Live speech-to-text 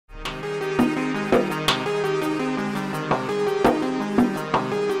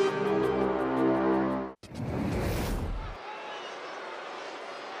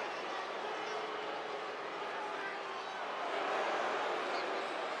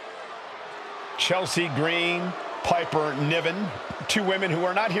Chelsea Green, Piper Niven, two women who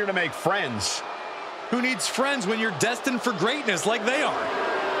are not here to make friends. Who needs friends when you're destined for greatness like they are?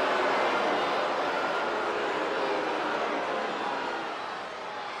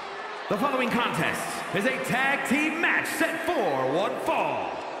 The following contest is a tag team match set for one fall.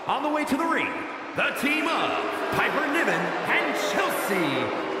 On the way to the ring, the team of Piper Niven and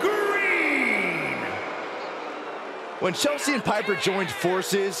Chelsea Green. When Chelsea and Piper joined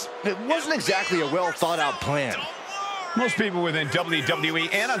forces, it wasn't exactly a well-thought-out plan. Most people within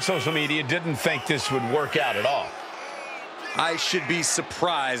WWE and on social media didn't think this would work out at all. I should be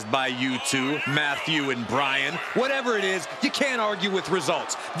surprised by you two, Matthew and Brian. Whatever it is, you can't argue with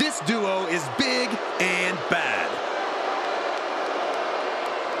results. This duo is big and bad.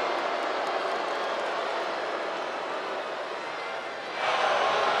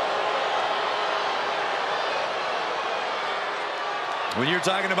 When you're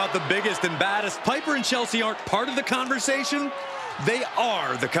talking about the biggest and baddest, Piper and Chelsea aren't part of the conversation. They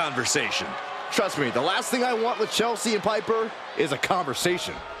are the conversation. Trust me, the last thing I want with Chelsea and Piper is a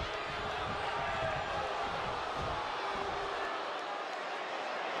conversation.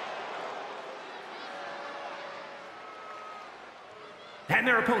 And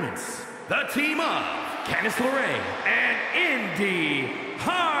their opponents, the team of Candice LeRae and Indy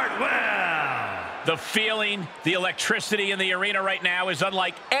Hartwell. The feeling, the electricity in the arena right now is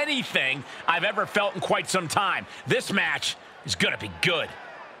unlike anything I've ever felt in quite some time. This match is going to be good.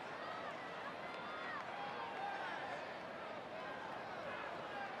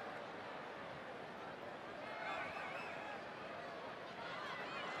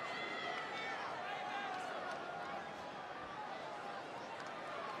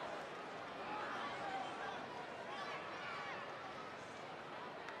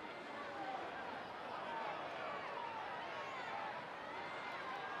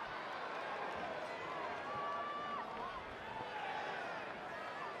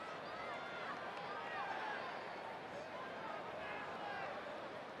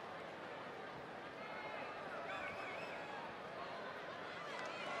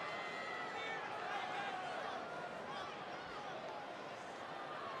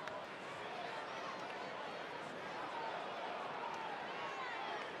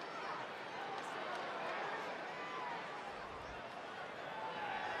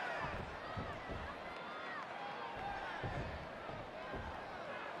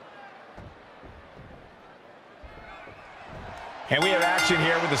 And we have action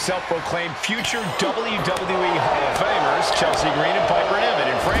here with the self-proclaimed future WWE Hall of Famers, Chelsea Green and Piper Niven.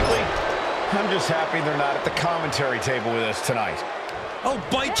 And frankly, I'm just happy they're not at the commentary table with us tonight. Oh,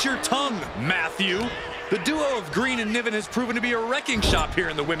 bite your tongue, Matthew. The duo of Green and Niven has proven to be a wrecking shop here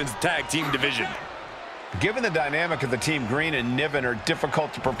in the women's tag team division. Given the dynamic of the team, Green and Niven are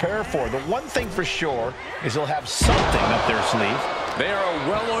difficult to prepare for. The one thing for sure is they'll have something up their sleeve. They are a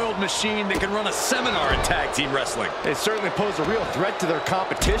well-oiled machine that can run a seminar in tag team wrestling. They certainly pose a real threat to their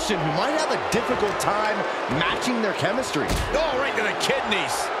competition, who might have a difficult time matching their chemistry. Oh, right to the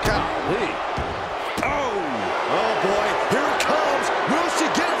kidneys. Golly. Oh boy, here it comes. Will she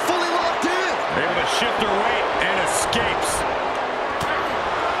get it fully locked in? Able to shift her weight and escapes.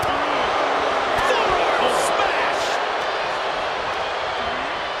 Full smash.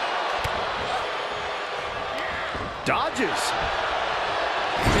 Dodges.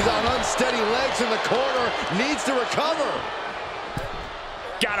 She's on unsteady legs in the corner, needs to recover.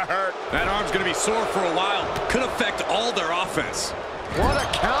 Gotta hurt. That arm's gonna be sore for a while. Could affect all their offense. What a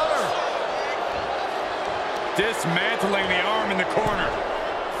counter. Dismantling the arm in the corner.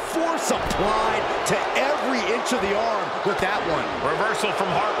 Force applied to every inch of the arm with that one. Reversal from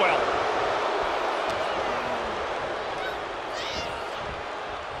Hartwell.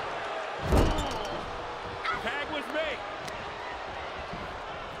 Tag with me.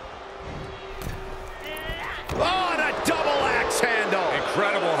 Oh, and a double axe handle.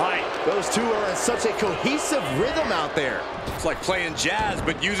 Incredible height. Those two are in such a cohesive rhythm out there. It's like playing jazz,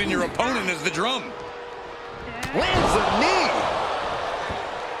 but using your opponent as the drum. Lands the knee.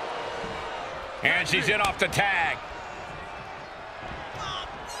 And she's in off the tag.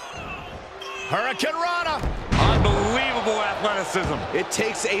 Hurricane Rana. Unbelievable athleticism. It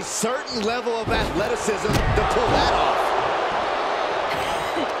takes a certain level of athleticism to pull that off.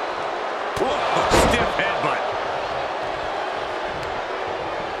 Whoa, stiff headbutt.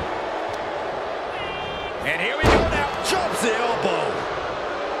 And here we go now. Jumps the elbow.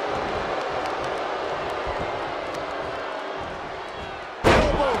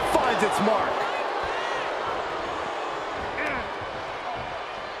 Elbow finds its mark.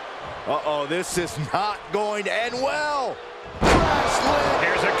 Uh-oh, this is not going to end well. Crash land.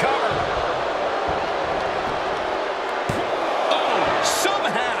 Here's a cover.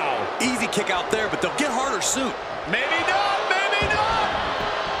 kick out there, but they'll get harder soon. Maybe not, maybe not.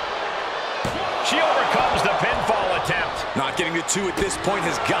 She overcomes the pinfall attempt. Not getting to 2 at this point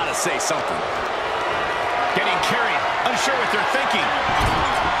has got to say something. Getting carried, unsure what they're thinking.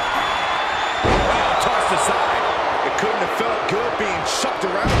 Wow, tossed aside. It couldn't have felt good being shucked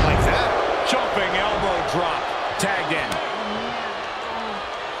around like that. Jumping elbow drop. Tagged in.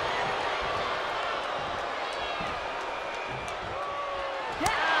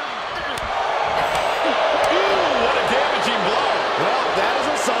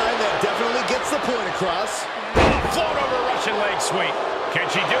 The point across. Float over Russian leg sweep. Can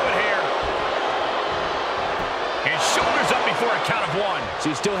she do it here? And shoulders up before a count of 1.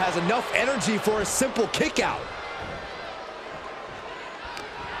 She still has enough energy for a simple kick out.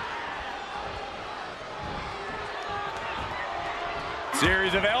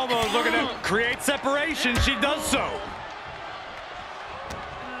 Series of elbows looking to create separation. She does so.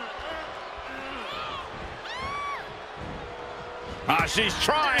 She's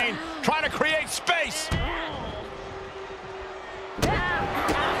trying to create space.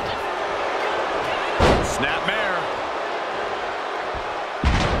 Snapmare.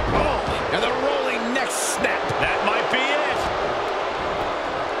 Oh, and the rolling neck snap. That might be it.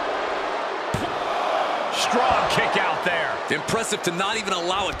 Strong kick out there. Impressive to not even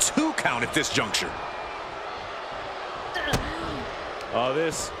allow a 2 count at this juncture. Oh,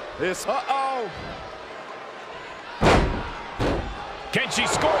 this. Uh-oh. Can she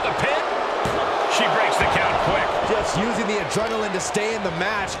score the pin? She breaks the count quick. Just using the adrenaline to stay in the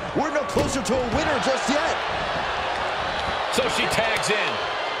match. We're no closer to a winner just yet. So she tags in.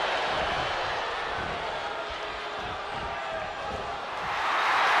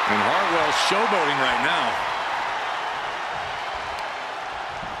 And Hartwell's showboating right now.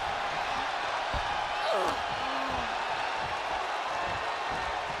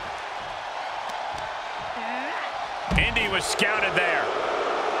 Indy was scouted there.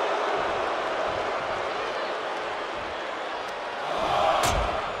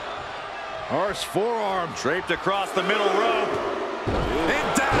 Harsh forearm. Draped across the middle rope.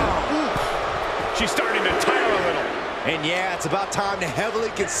 And down. Ooh. She's starting to tire a little. And yeah, it's about time to heavily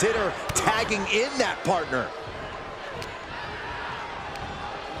consider tagging in that partner.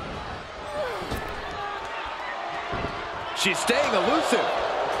 She's staying elusive.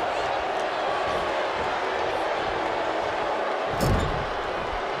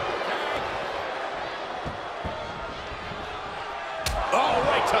 Oh,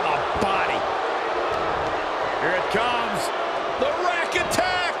 right to the body. Here it comes. The rack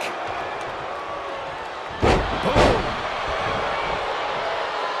attack. Boom.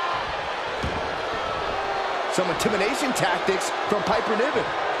 Some intimidation tactics from Piper Niven.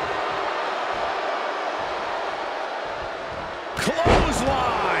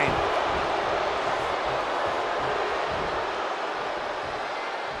 Clothesline.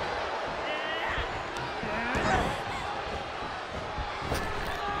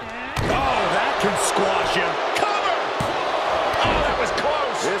 Can squash him. Cover! Oh, that was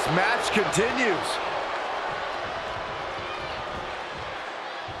close. This match continues.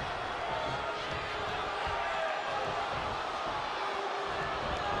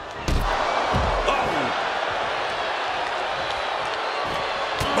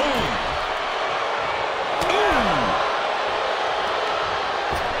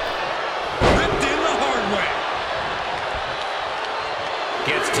 Ripped in the hard way.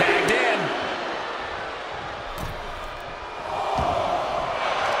 Gets tagged in.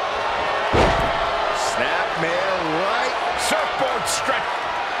 Surfboard stretch.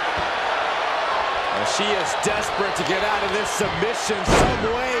 Well, she is desperate to get out of this submission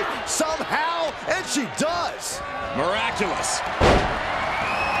some way, somehow, and she does. Miraculous.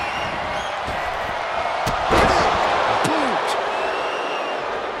 Boot.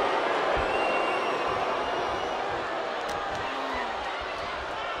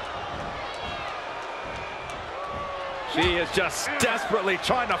 She is just desperately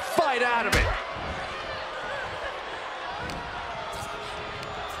trying to fight out of it.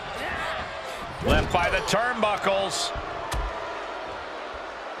 Left by the turnbuckles.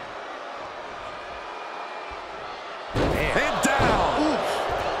 And down. Oof.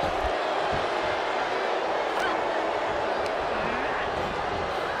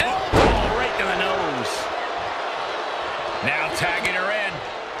 Elbow right to the nose. Now tagging her in.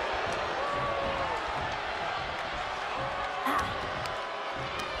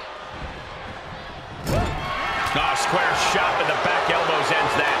 Oh, square shot to the back elbows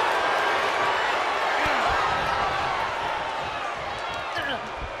ends that.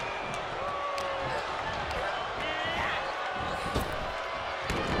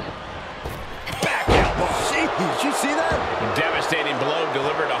 Did you see that? Devastating blow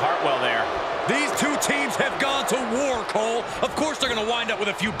delivered to Hartwell there. These two teams have gone to war, Cole. Of course they're going to wind up with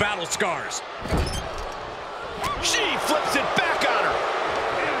a few battle scars. She flips it back on her.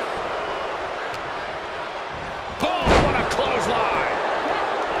 Oh, what a clothesline.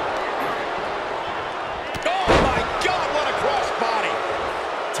 Oh, my God, what a crossbody.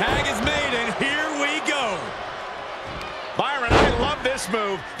 Tag is made, and here we go. Byron, I love this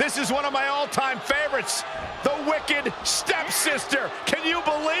move. This is one of my all-time favorites. The Wicked Stepsister. Can you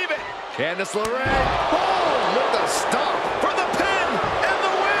believe it? Candice LeRae. Oh, with the stomp. For the pin and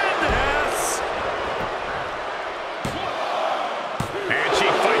the win. Yes. And she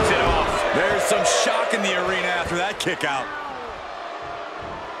fights it off. There's some shock in the arena after that kick out.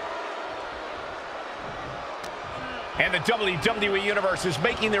 And the WWE Universe is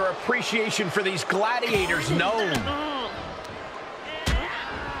making their appreciation for these gladiators known.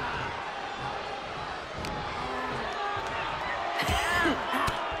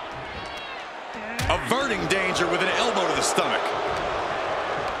 Averting danger with an elbow to the stomach.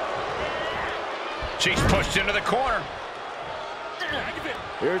 She's pushed into the corner.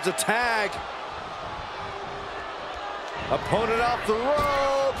 Here's a tag. Opponent off the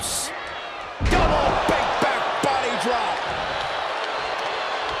ropes. Double big back body drop.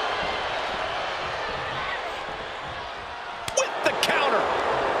 With the counter.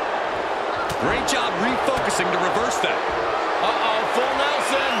 Great job refocusing to reverse that. Uh-oh, full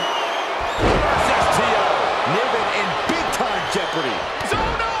Nelson. Niven in big-time jeopardy. Oh,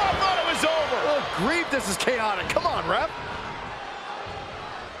 no, I thought it was over. Oh, grief, this is chaotic. Come on, ref.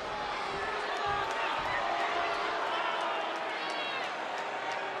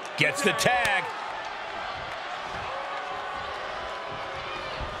 Gets the tag.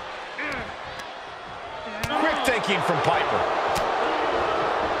 Quick thinking from Piper.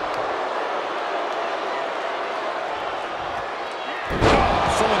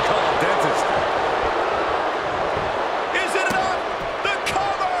 Someone call a dentist. Is it enough? The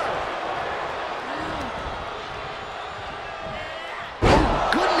cover! Oh,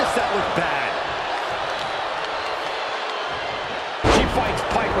 goodness, that looked bad. She fights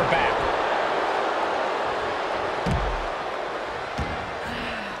Piper back.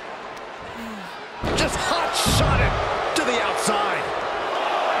 Just hot shot it to the outside.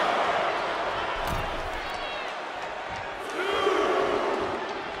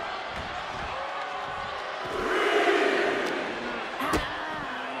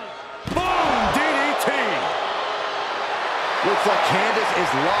 Looks like Candice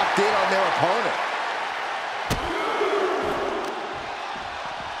is locked in on their opponent.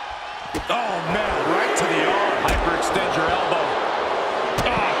 Oh, man, right to the arm. Hyperextend your elbow.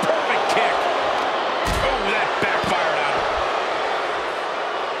 Oh, perfect kick. Oh, that backfired on her.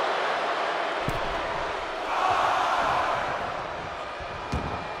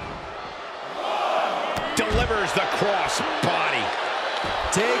 Delivers the cross body.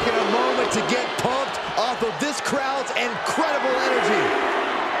 Taking a moment to get pumped off of this crowd's incredible energy.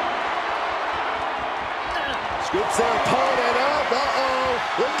 Scoops their opponent up. Uh-oh.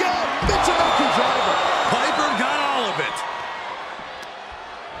 Look out. Michinoku driver. Piper got all of it.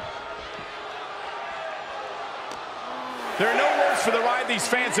 There are no words for the ride these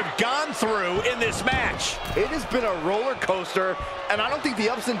fans have gone through in this match. It has been a roller coaster, and I don't think the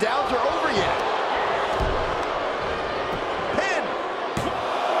ups and downs are over yet.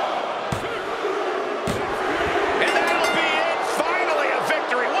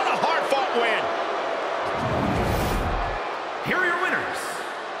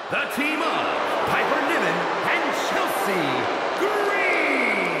 The team of Piper Niven and Chelsea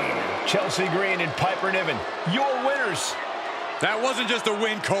Green. Chelsea Green and Piper Niven, your winners. That wasn't just a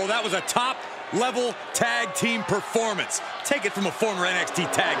win, Cole. That was a top-level tag team performance. Take it from a former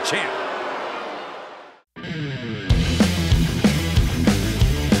NXT tag champ.